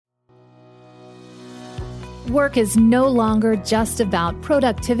Work is no longer just about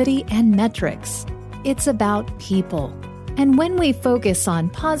productivity and metrics. It's about people. And when we focus on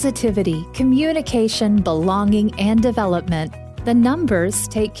positivity, communication, belonging, and development, the numbers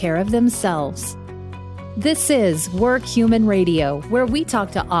take care of themselves. This is Work Human Radio, where we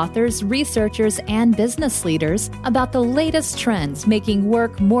talk to authors, researchers, and business leaders about the latest trends making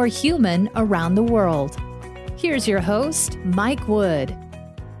work more human around the world. Here's your host, Mike Wood.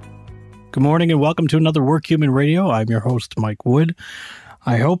 Good morning and welcome to another Work Human Radio. I'm your host, Mike Wood.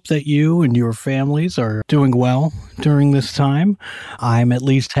 I hope that you and your families are doing well during this time. I'm at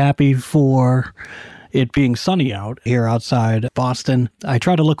least happy for it being sunny out here outside Boston. I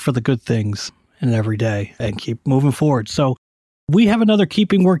try to look for the good things in every day and keep moving forward. So we have another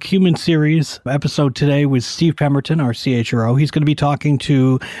Keeping Work Human series episode today with Steve Pemberton, our CHRO. He's going to be talking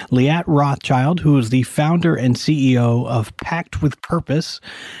to Liat Rothschild, who is the founder and CEO of Pact with Purpose.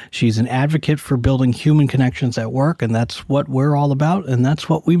 She's an advocate for building human connections at work, and that's what we're all about, and that's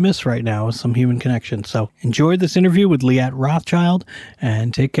what we miss right now is some human connection. So enjoy this interview with Liat Rothschild,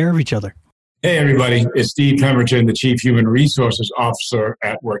 and take care of each other. Hey, everybody. It's Steve Pemberton, the Chief Human Resources Officer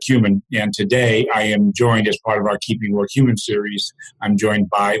at WorkHuman. And today I am joined as part of our Keeping Work Human series. I'm joined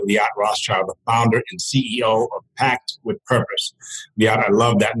by Liat Rothschild, the founder and CEO of Pact with Purpose. Liat, I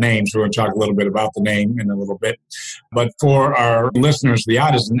love that name, so we're going to talk a little bit about the name in a little bit. But for our listeners,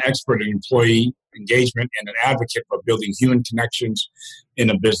 Liat is an expert in employee engagement and an advocate for building human connections in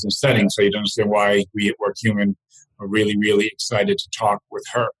a business setting. So you'd understand why we at WorkHuman are really, really excited to talk with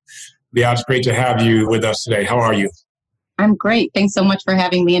her. Liat, it's great to have you with us today. How are you? I'm great. Thanks so much for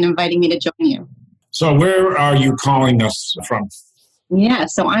having me and inviting me to join you. So where are you calling us from? Yeah,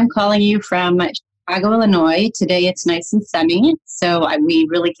 so I'm calling you from Chicago, Illinois. Today it's nice and sunny, so we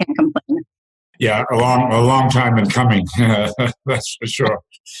really can't complain. Yeah, a long time in coming, that's for sure.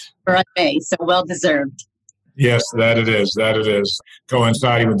 For a day, so well-deserved. Yes, that it is.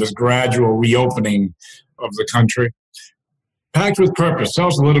 Coinciding with this gradual reopening of the country. Pact with Purpose. Tell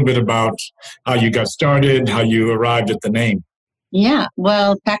us a little bit about how you got started, how you arrived at the name. Yeah,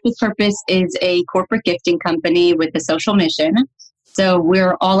 well, Pact with Purpose is a corporate gifting company with a social mission. So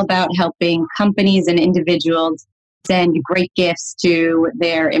we're all about helping companies and individuals send great gifts to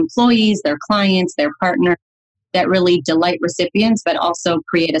their employees, their clients, their partners that really delight recipients, but also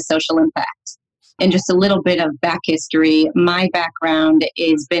create a social impact. And just a little bit of back history, my background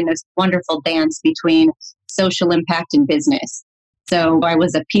has been this wonderful dance between social impact and business. So I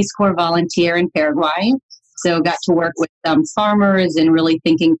was a Peace Corps volunteer in Paraguay, so got to work with some farmers and really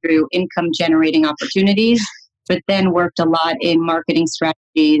thinking through income generating opportunities, but then worked a lot in marketing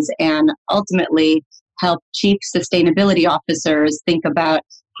strategies and ultimately helped chief sustainability officers think about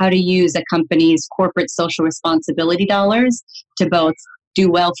how to use a company's corporate social responsibility dollars to both do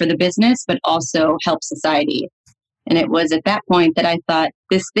well for the business, but also help society. And it was at that point that I thought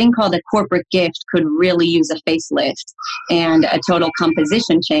this thing called a corporate gift could really use a facelift and a total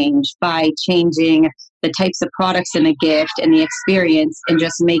composition change by changing the types of products in the gift and the experience and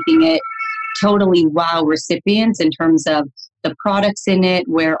just making it totally wow recipients in terms of the products in it,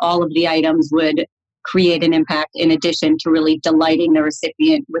 where all of the items would create an impact in addition to really delighting the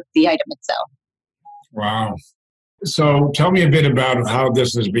recipient with the item itself. Wow. So tell me a bit about how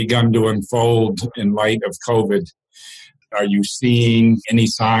this has begun to unfold in light of COVID. Are you seeing any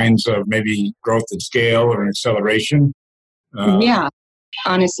signs of maybe growth at scale or an acceleration? Yeah.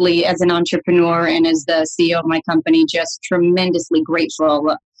 Honestly, as an entrepreneur and as the CEO of my company, just tremendously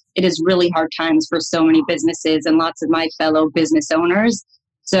grateful. It is really hard times for so many businesses and lots of my fellow business owners.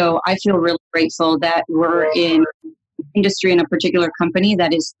 So I feel really grateful that we're in industry in a particular company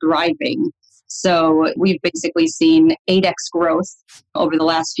that is thriving. So we've basically seen 8x growth over the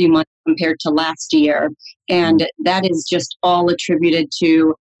last few months compared to last year. And that is just all attributed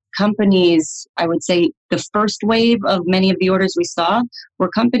to companies. I would say the first wave of many of the orders we saw were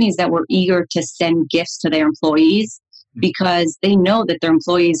companies that were eager to send gifts to their employees because they know that their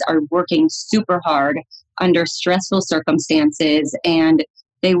employees are working super hard under stressful circumstances, and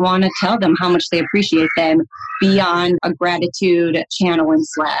they want to tell them how much they appreciate them beyond a gratitude channel in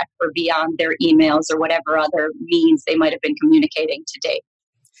Slack or beyond their emails or whatever other means they might have been communicating to date.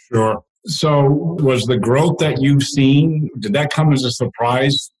 Sure. So was the growth that you've seen, did that come as a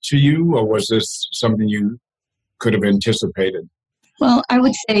surprise to you, or was this something you could have anticipated? Well, I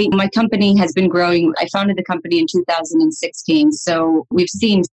would say my company has been growing. I founded the company in 2016, so we've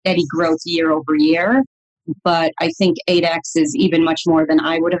seen steady growth year over year. But I think 8X is even much more than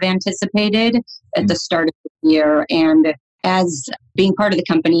I would have anticipated at the start of the year. And as being part of the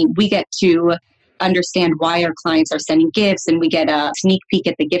company, we get to understand why our clients are sending gifts, and we get a sneak peek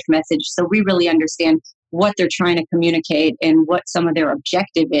at the gift message. So we really understand what they're trying to communicate and what some of their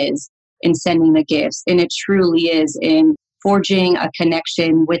objective is in sending the gifts. And it truly is in forging a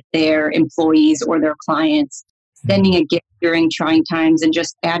connection with their employees or their clients, sending a gift during trying times, and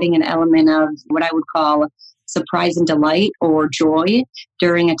just adding an element of what I would call surprise and delight or joy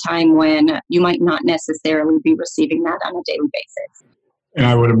during a time when you might not necessarily be receiving that on a daily basis. And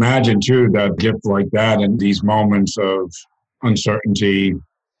I would imagine, too, that gift like that in these moments of uncertainty,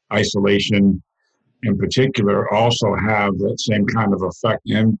 isolation in particular, also have that same kind of effect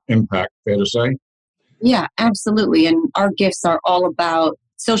and impact, fair to say? Yeah, absolutely. And our gifts are all about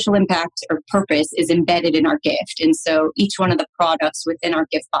social impact, or purpose is embedded in our gift. And so each one of the products within our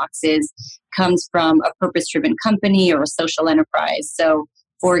gift boxes comes from a purpose-driven company or a social enterprise. So,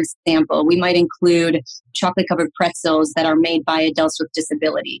 for example, we might include chocolate-covered pretzels that are made by adults with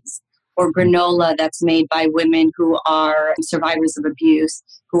disabilities, or granola that's made by women who are survivors of abuse,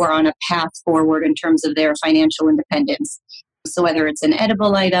 who are on a path forward in terms of their financial independence. So whether it's an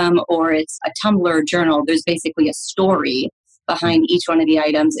edible item or it's a tumbler journal, there's basically a story behind each one of the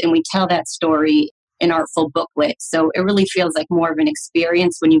items, and we tell that story in artful booklet. So it really feels like more of an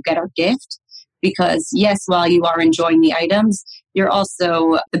experience when you get our gift, because yes, while you are enjoying the items, you're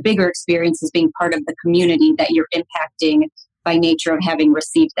also, the bigger experience is being part of the community that you're impacting by nature of having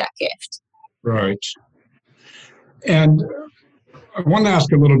received that gift. Right. And I want to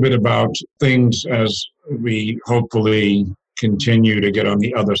ask a little bit about things as we hopefully continue to get on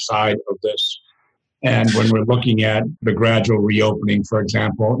the other side of this. And when we're looking at the gradual reopening, for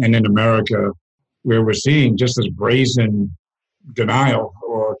example, and in America, where we're seeing just this brazen denial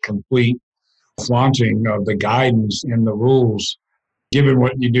or complete flaunting of the guidance and the rules, given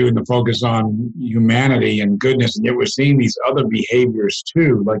what you do in the focus on humanity and goodness, and yet we're seeing these other behaviors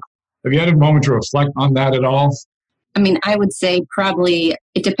too. Like, have you had a moment to reflect on that at all? I mean, I would say probably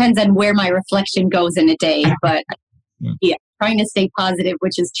it depends on where my reflection goes in a day, but yeah, trying to stay positive,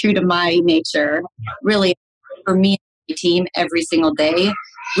 which is true to my nature. Really, for me and my team, every single day,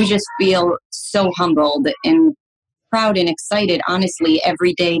 we just feel so humbled and proud and excited, honestly,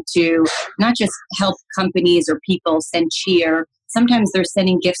 every day to not just help companies or people send cheer. Sometimes they're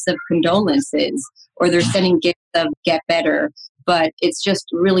sending gifts of condolences or they're sending gifts of get better. But it's just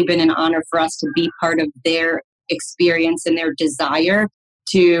really been an honor for us to be part of their experience and their desire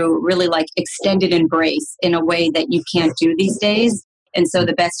to really like extended embrace in a way that you can't do these days. And so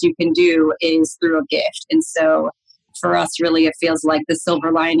the best you can do is through a gift. And so for us, really, it feels like the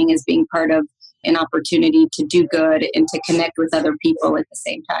silver lining is being part of an opportunity to do good and to connect with other people at the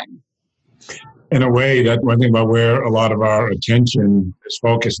same time. In a way, that one thing about where a lot of our attention is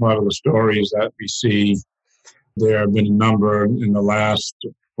focused, a lot of the stories that we see, there have been a number in the last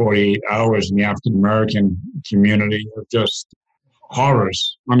 48 hours in the African American community of just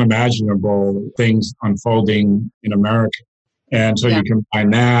horrors, unimaginable things unfolding in America. And so you combine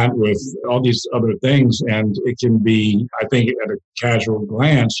that with all these other things, and it can be, I think, at a casual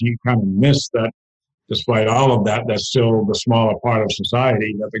glance, you kind of miss that despite all of that, that's still the smaller part of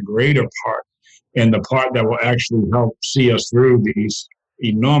society, that the greater part and the part that will actually help see us through these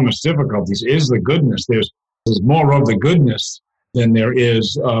enormous difficulties is the goodness. There's more of the goodness than there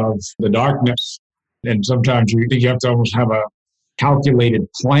is of the darkness. And sometimes you think you have to almost have a calculated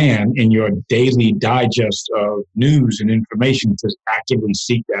plan in your daily digest of news and information to actively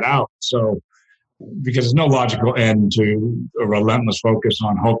seek that out. So, because there's no logical end to a relentless focus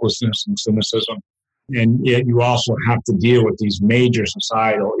on hopelessness and cynicism. And yet you also have to deal with these major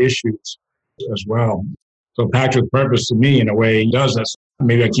societal issues as well. So Packed with Purpose, to me, in a way, does that.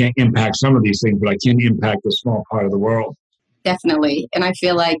 Maybe I can't impact some of these things, but I can impact a small part of the world. Definitely. And I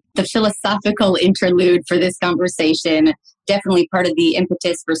feel like the philosophical interlude for this conversation, definitely part of the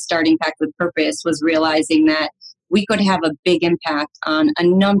impetus for starting Packed with Purpose was realizing that we could have a big impact on a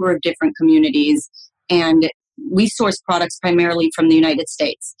number of different communities. And we source products primarily from the United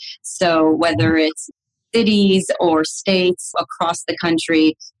States. So whether it's cities or states across the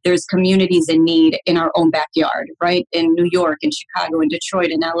country, there's communities in need in our own backyard, right? In New York, in Chicago, in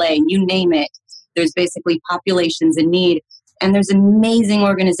Detroit, in LA, you name it. There's basically populations in need. And there's amazing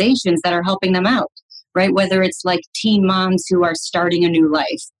organizations that are helping them out, right? Whether it's like teen moms who are starting a new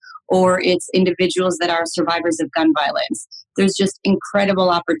life, or it's individuals that are survivors of gun violence. There's just incredible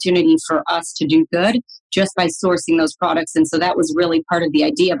opportunity for us to do good just by sourcing those products. And so that was really part of the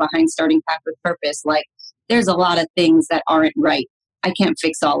idea behind starting Packed with Purpose. Like, there's a lot of things that aren't right. I can't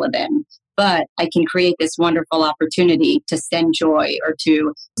fix all of them, but I can create this wonderful opportunity to send joy or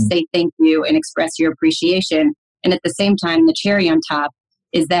to say thank you and express your appreciation. And at the same time, the cherry on top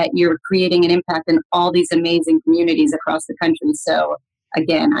is that you're creating an impact in all these amazing communities across the country. So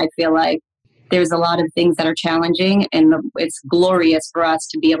again, I feel like there's a lot of things that are challenging, and it's glorious for us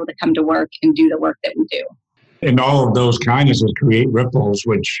to be able to come to work and do the work that we do. And all of those kindnesses create ripples,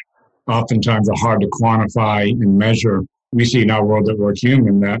 which oftentimes are hard to quantify and measure. We see in our world at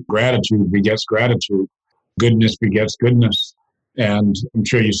WorkHuman that gratitude begets gratitude, goodness begets goodness. And I'm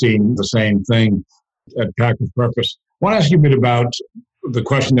sure you're seeing the same thing at Pack with Purpose. I want to ask you a bit about the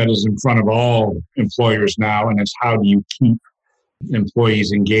question that is in front of all employers now, and it's how do you keep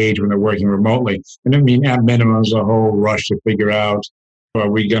employees engaged when they're working remotely? And I mean, at minimum, there's a whole rush to figure out, are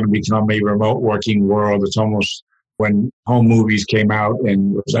we going to become a remote working world? It's almost when home movies came out,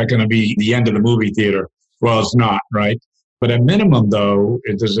 and was that going to be the end of the movie theater? Well, it's not, right? But at minimum, though,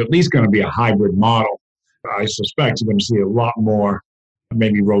 there's at least going to be a hybrid model. I suspect you're going to see a lot more,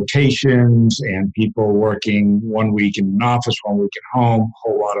 maybe rotations and people working 1 week in an office, 1 week at home, a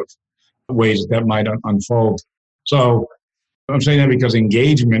whole lot of ways that might unfold. So I'm saying that because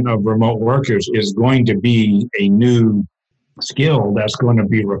engagement of remote workers is going to be a new skill that's going to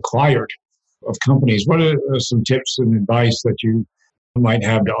be required of companies. What are some tips and advice that you might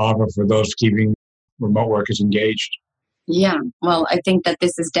have to offer for those keeping remote workers engaged? Yeah, well, I think that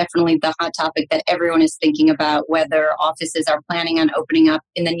this is definitely the hot topic that everyone is thinking about, whether offices are planning on opening up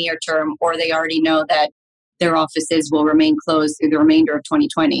in the near term or they already know that their offices will remain closed through the remainder of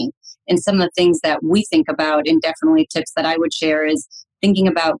 2020. And some of the things that we think about, and definitely tips that I would share, is thinking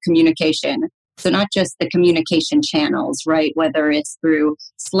about communication. So not just the communication channels, right? Whether it's through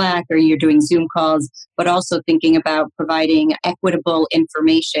Slack or you're doing Zoom calls, but also thinking about providing equitable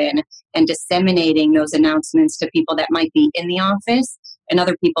information and disseminating those announcements to people that might be in the office and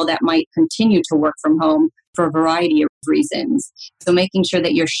other people that might continue to work from home for a variety of reasons. So making sure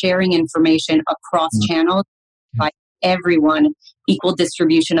that you're sharing information across channels by everyone, equal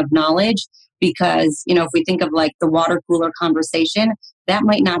distribution of knowledge. Because, if we think of like the water cooler conversation, that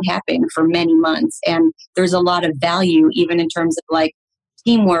might not happen for many months. And there's a lot of value, even in terms of like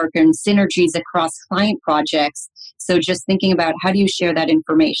teamwork and synergies across client projects. So just thinking about how do you share that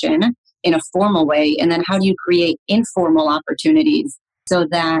information in a formal way? And then how do you create informal opportunities so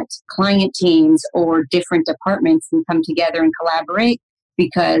that client teams or different departments can come together and collaborate?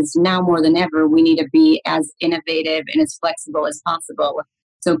 Because now more than ever, we need to be as innovative and as flexible as possible.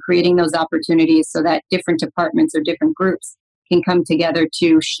 So creating those opportunities so that different departments or different groups can come together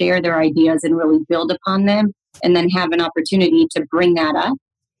to share their ideas and really build upon them, and then have an opportunity to bring that up,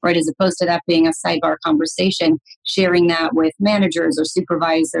 right? As opposed to that being a sidebar conversation, sharing that with managers or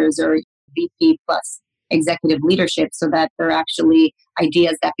supervisors or VP plus executive leadership so that they're actually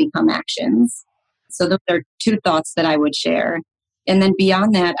ideas that become actions. So those are two thoughts that I would share. And then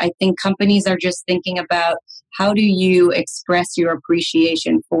beyond that, I think companies are just thinking about how do you express your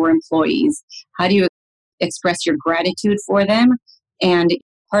appreciation for employees? How do you express your gratitude for them? And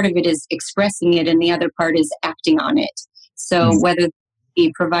part of it is expressing it, and the other part is acting on it. So whether it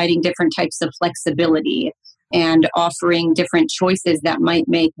be providing different types of flexibility and offering different choices that might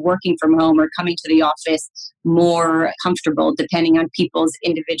make working from home or coming to the office more comfortable depending on people's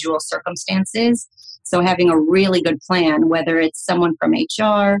individual circumstances. So having a really good plan, whether it's someone from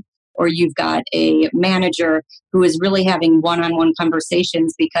HR or you've got a manager who is really having one-on-one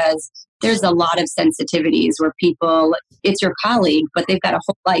conversations, because there's a lot of sensitivities where people, it's your colleague, but they've got a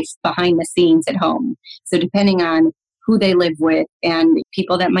whole life behind the scenes at home. So depending on who they live with and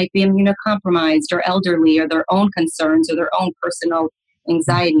people that might be immunocompromised or elderly or their own concerns or their own personal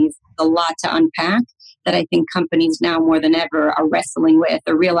anxieties, a lot to unpack that I think companies now more than ever are wrestling with,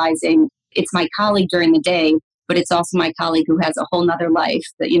 or realizing it's my colleague during the day, but it's also my colleague who has a whole nother life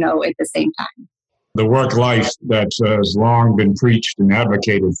that, at the same time. The work life that has long been preached and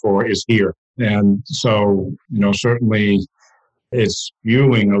advocated for is here. And so, certainly it's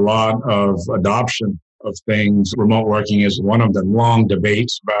fueling a lot of adoption of things. Remote working is one of the long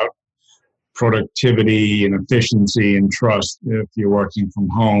debates about productivity and efficiency and trust if you're working from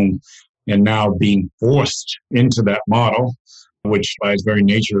home, and now being forced into that model, which by its very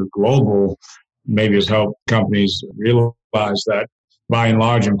nature global, maybe has helped companies realize that by and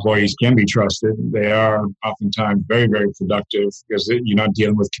large employees can be trusted. They are oftentimes very, very productive because you're not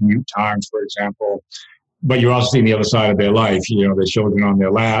dealing with commute times, for example. But you're also seeing the other side of their life, the children on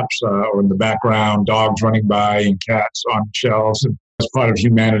their laps or in the background, dogs running by and cats on shelves. And that's part of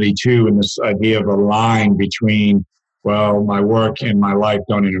humanity too, and this idea of a line between, well, my work and my life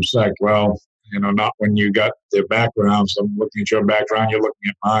don't intersect. Well, not when you got their background. So I'm looking at your background, you're looking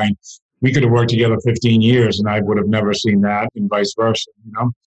at mine. We could have worked together 15 years and I would have never seen that, and vice versa,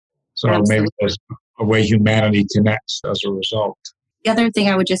 So Absolutely. Maybe there's a way humanity connects as a result. The other thing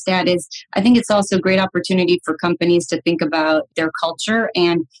I would just add is I think it's also a great opportunity for companies to think about their culture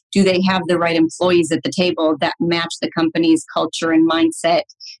and do they have the right employees at the table that match the company's culture and mindset,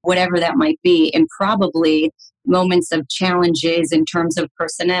 whatever that might be. And probably moments of challenges in terms of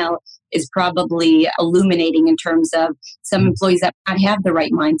personnel is probably illuminating in terms of some employees that might not have the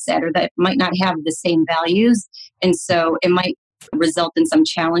right mindset or that might not have the same values. And so it might result in some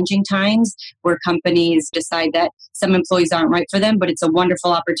challenging times where companies decide that some employees aren't right for them, but it's a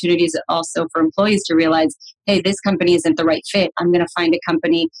wonderful opportunity also for employees to realize, hey, this company isn't the right fit. I'm going to find a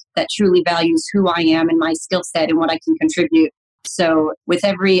company that truly values who I am and my skill set and what I can contribute. So with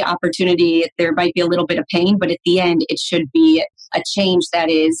every opportunity, there might be a little bit of pain, but at the end, it should be a change that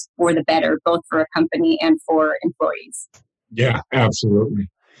is for the better, both for a company and for employees. Yeah, absolutely.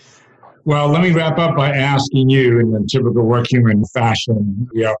 Well, let me wrap up by asking you, in the typical work human fashion,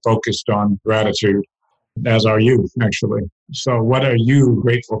 we are focused on gratitude, as are you, actually. So what are you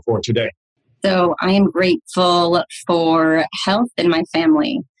grateful for today? So I am grateful for health and my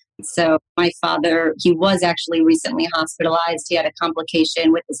family. So my father, he was actually recently hospitalized. He had a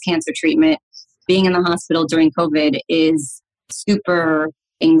complication with his cancer treatment. Being in the hospital during COVID is super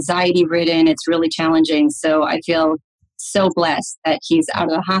anxiety ridden. It's really challenging. So I feel so blessed that he's out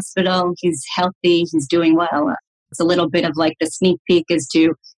of the hospital. He's healthy. He's doing well. It's a little bit of like the sneak peek as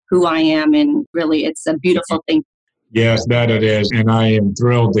to who I am. And really, it's a beautiful thing. Yes, that it is. And I am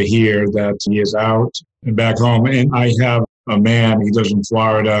thrilled to hear that he is out and back home. And I have a man, he lives in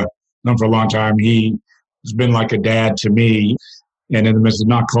Florida, known for a long time. He has been like a dad to me. And in the midst of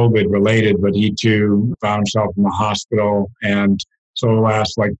not COVID related, but he too found himself in the hospital. And so the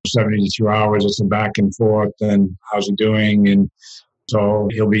last like 72 hours, it's a back and forth and how's he doing? And so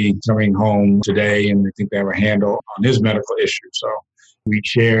he'll be coming home today and I think they have a handle on his medical issue. So we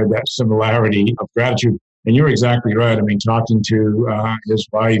share that similarity of gratitude. And you're exactly right. I mean, talking to his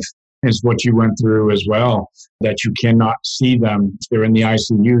wife is what you went through as well, that you cannot see them. If they're in the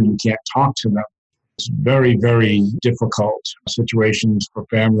ICU, you can't talk to them. It's very, very difficult situations for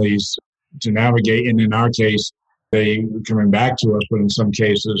families to navigate. And in our case, they coming back to us, but in some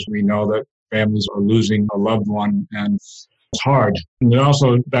cases, we know that families are losing a loved one, and it's hard. And it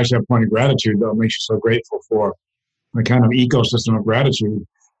also, back to that point of gratitude, though, makes you so grateful for the kind of ecosystem of gratitude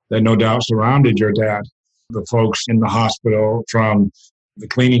that no doubt surrounded your dad. The folks in the hospital, from the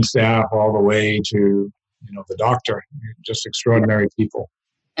cleaning staff all the way to, the doctor, just extraordinary people.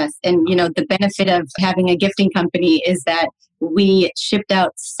 Yes. And, the benefit of having a gifting company is that we shipped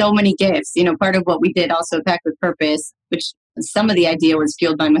out so many gifts. Part of what we did also at Packed with Purpose, which some of the idea was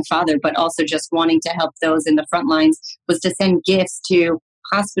fueled by my father, but also just wanting to help those in the front lines, was to send gifts to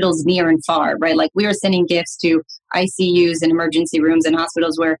hospitals near and far, right? Like we were sending gifts to ICUs and emergency rooms and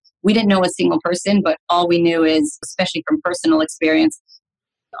hospitals where we didn't know a single person, but all we knew is, especially from personal experience,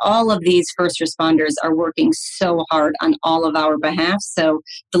 all of these first responders are working so hard on all of our behalf. So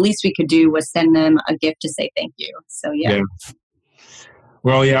the least we could do was send them a gift to say thank you. So, yeah.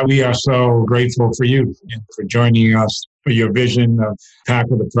 Well, we are so grateful for you and for joining us, for your vision of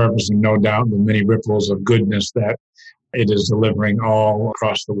Packed with a Purpose, and no doubt the many ripples of goodness that it is delivering all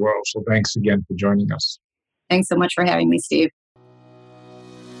across the world. So thanks again for joining us. Thanks so much for having me, Steve.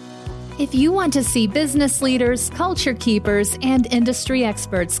 If you want to see business leaders, culture keepers, and industry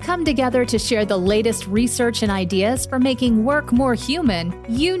experts come together to share the latest research and ideas for making work more human,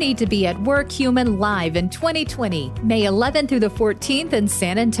 you need to be at Work Human Live in 2020, May 11th through the 14th in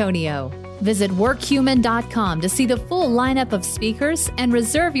San Antonio. Visit workhuman.com to see the full lineup of speakers and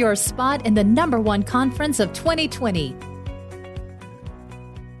reserve your spot in the #1 conference of 2020.